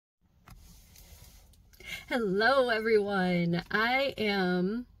Hello everyone. I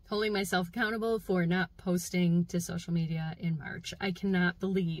am holding myself accountable for not posting to social media in March. I cannot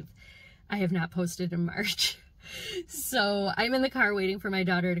believe I have not posted in March. So I'm in the car waiting for my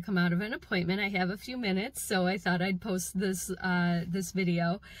daughter to come out of an appointment. I have a few minutes, so I thought I'd post this this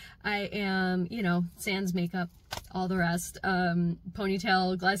video. I am, you know, sans makeup, all the rest,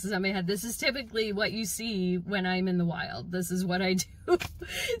 ponytail, glasses on my head. This is typically what you see when I'm in the wild. This is what I do.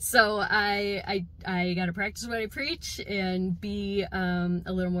 So I gotta practice what I preach and be a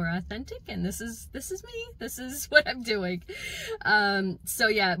little more authentic, and this is me. This is what I'm doing. So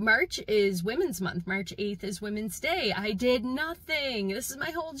yeah, March is Women's Month. March 8th is Women's Day. I did nothing. This is my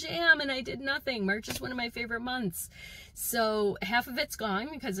whole jam, and I did nothing. March is one of my favorite months. So half of it's gone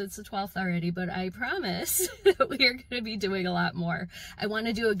because it's the 12th already, but I promise that we are going to be doing a lot more. I want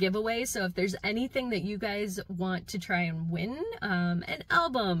to do a giveaway, so if there's anything that you guys want to try and win, an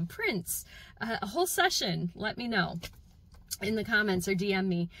album, prints, a whole session, let me know in the comments or DM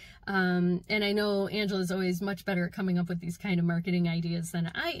me. And I know Angela's always much better at coming up with these kind of marketing ideas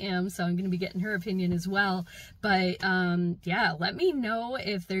than I am, so I'm going to be getting her opinion as well. But yeah, let me know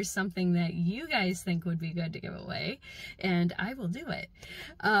if there's something that you guys think would be good to give away, and I will do it.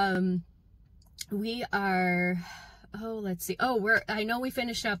 We are, oh, let's see. Oh, I know we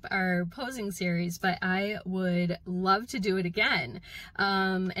finished up our posing series, but I would love to do it again.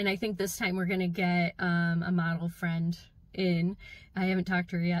 And I think this time we're going to get a model friend in. I haven't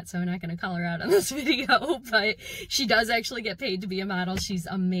talked to her yet, so I'm not going to call her out on this video, but she does actually get paid to be a model. She's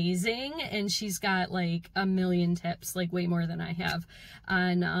amazing, and she's got like a million tips, like way more than I have,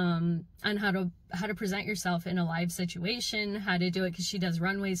 on how to present yourself in a live situation, how to do it, because she does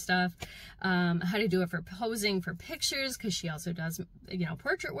runway stuff, how to do it for posing for pictures, because she also does, you know,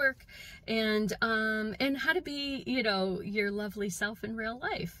 portrait work, and how to be, you know, your lovely self in real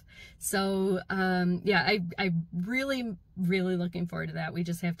life. So yeah, I really looking forward to that. We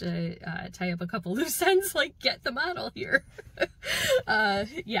just have to tie up a couple loose ends, like get the model here.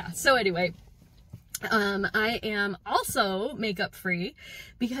 Yeah, so anyway, I am also makeup free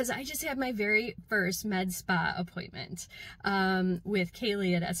because I just had my very first med spa appointment with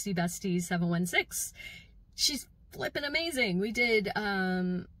Kahley at SD Bestie 716. She's flipping amazing. We did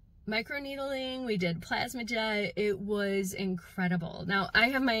microneedling, we did plasma jet. It was incredible. Now, I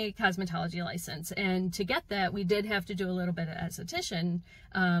have my cosmetology license, and to get that, we did have to do a little bit of esthetician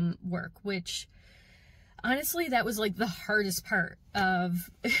work, which honestly, that was like the hardest part of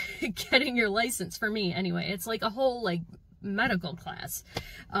getting your license for me anyway. It's like a whole like medical class,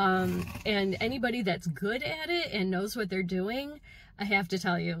 and anybody that's good at it and knows what they're doing, I have to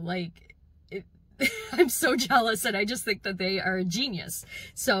tell you, like, I'm so jealous, and I just think that they are a genius.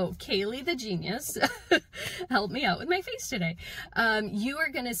 So Kahley the genius helped me out with my face today. You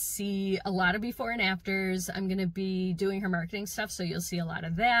are going to see a lot of before and afters. I'm going to be doing her marketing stuff, so you'll see a lot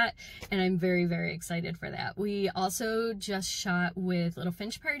of that, and I'm very excited for that. We also just shot with Little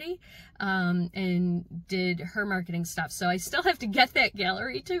Finch Party and did her marketing stuff, so I still have to get that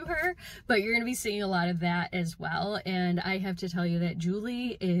gallery to her, but you're going to be seeing a lot of that as well. And I have to tell you that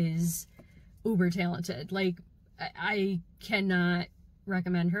Julie is uber talented. Like, I cannot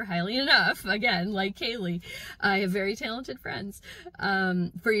recommend her highly enough. Again, like Kahley, I have very talented friends.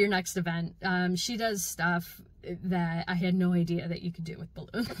 For your next event, she does stuff that I had no idea that you could do with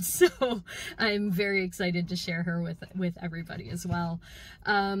balloons. So I'm very excited to share her with everybody as well.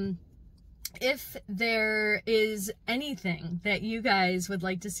 If there is anything that you guys would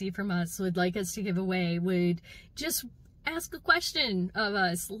like to see from us, would like us to give away, would just ask a question of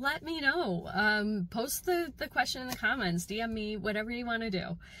us, let me know. Post the question in the comments, DM me, whatever you want to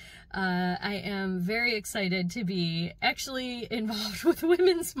do. I am very excited to be actually involved with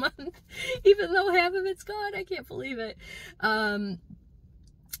Women's Month, even though half of it's gone. I can't believe it.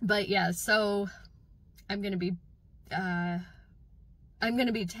 But yeah, so I'm gonna be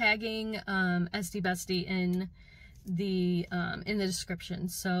tagging SD Bestie in the description,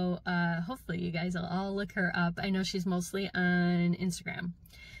 so hopefully you guys will all look her up. I know she's mostly on Instagram,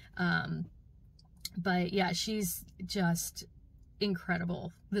 but yeah, she's just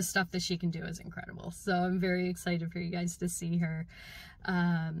incredible. The stuff that she can do is incredible, so I'm very excited for you guys to see her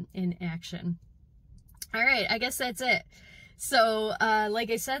in action. All right, I guess that's it. So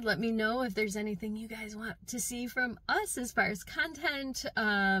like I said, let me know if there's anything you guys want to see from us as far as content,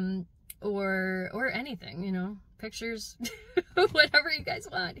 or anything, you know, pictures, whatever you guys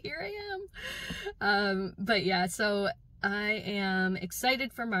want. Here I am. But yeah, so I am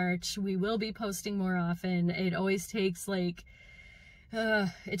excited for March. We will be posting more often. It always takes like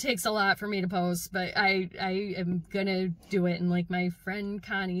it takes a lot for me to post, but I am gonna do it. And like my friend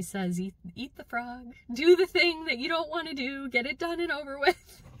Connie says, eat the frog, do the thing that you don't want to do, get it done and over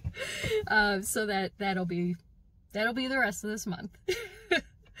with. So that'll be the rest of this month.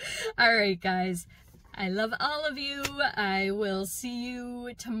 All right, guys. I love all of you. I will see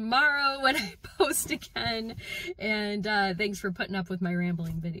you tomorrow when I post again. And thanks for putting up with my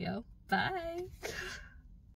rambling video. Bye.